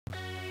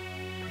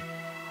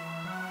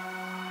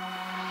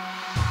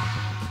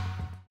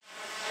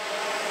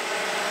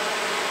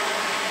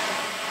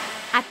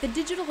the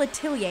Digital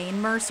Atelier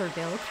in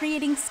Mercerville,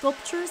 creating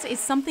sculptures is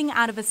something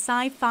out of a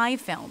sci-fi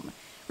film,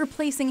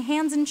 replacing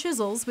hands and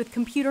chisels with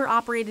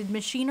computer-operated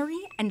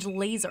machinery and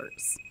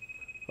lasers.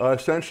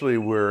 Essentially,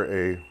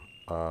 we're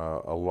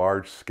a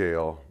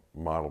large-scale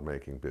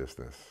model-making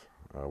business.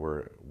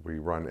 We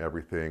run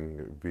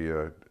everything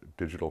via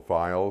digital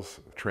files,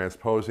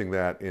 transposing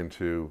that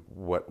into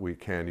what we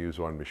can use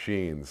on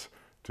machines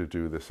to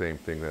do the same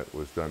thing that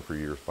was done for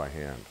years by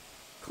hand.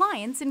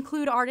 Clients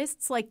include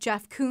artists like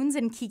Jeff Koons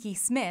and Kiki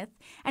Smith,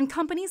 and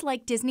companies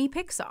like Disney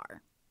Pixar.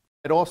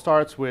 It all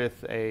starts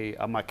with a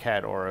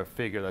maquette or a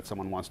figure that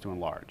someone wants to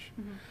enlarge.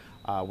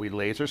 We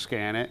laser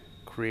scan it,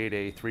 create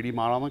a 3D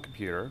model on the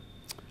computer,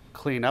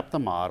 clean up the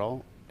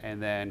model,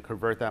 and then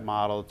convert that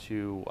model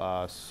to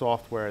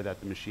software that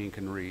the machine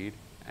can read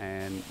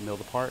and mill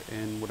the part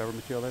in whatever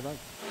material they like.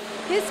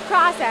 This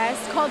process,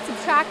 called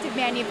subtractive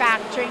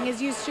manufacturing, is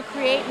used to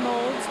create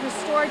molds,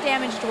 restore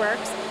damaged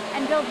works,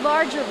 and build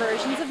larger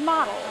versions of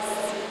models.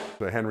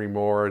 The Henry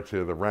Moore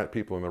to the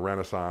people in the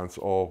Renaissance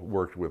all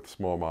worked with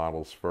small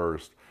models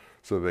first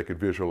so they could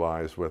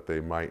visualize what they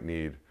might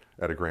need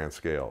at a grand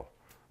scale.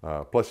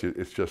 Plus,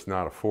 it's just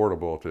not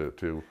affordable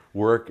to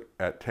work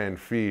at 10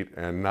 feet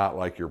and not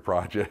like your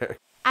project.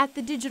 At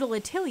the Digital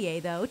Atelier,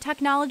 though,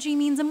 technology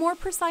means a more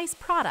precise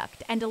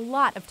product and a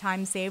lot of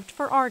time saved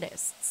for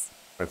artists.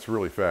 It's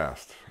really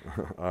fast.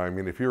 I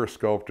mean, if you're a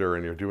sculptor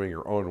and you're doing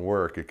your own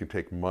work, it can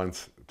take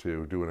months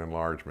to do an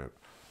enlargement.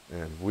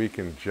 And we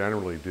can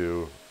generally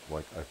do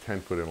like a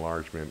 10-foot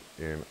enlargement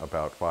in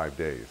about 5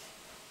 days.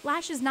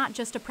 Lash is not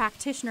just a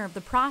practitioner of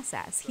the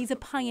process, he's a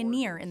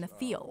pioneer in the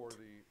field.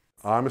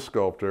 I'm a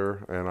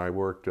sculptor, and I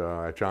worked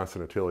at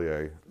Johnson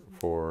Atelier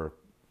for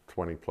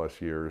 20-plus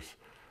years,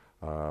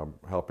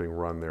 helping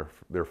run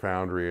their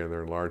foundry and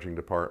their enlarging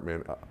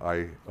department.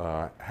 I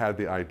had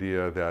the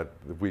idea that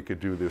we could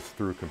do this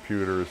through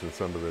computers and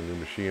some of the new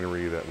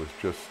machinery that was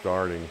just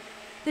starting.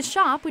 The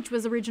shop, which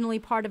was originally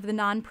part of the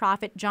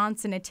nonprofit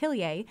Johnson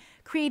Atelier,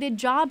 created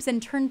jobs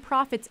and turned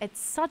profits at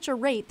such a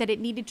rate that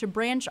it needed to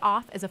branch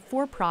off as a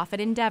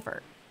for-profit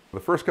endeavor. The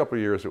first couple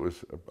of years it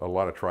was a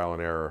lot of trial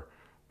and error,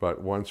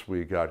 but once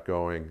we got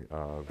going,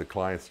 the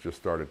clients just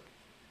started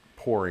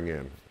pouring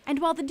in. And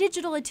while the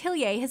Digital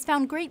Atelier has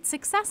found great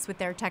success with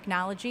their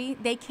technology,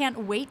 they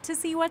can't wait to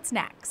see what's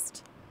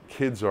next.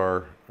 Kids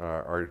are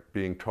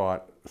being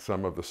taught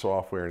some of the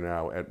software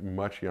now at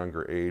much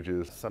younger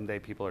ages. Someday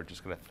people are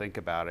just going to think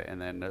about it,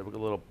 and then a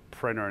little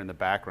printer in the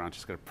background is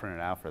just going to print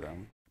it out for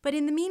them. But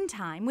in the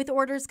meantime, with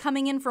orders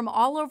coming in from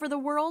all over the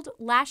world,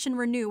 Lash and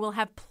Renew will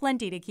have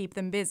plenty to keep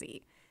them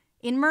busy.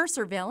 In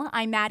Mercerville,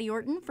 I'm Maddie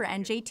Orton for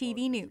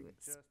NJTV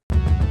News.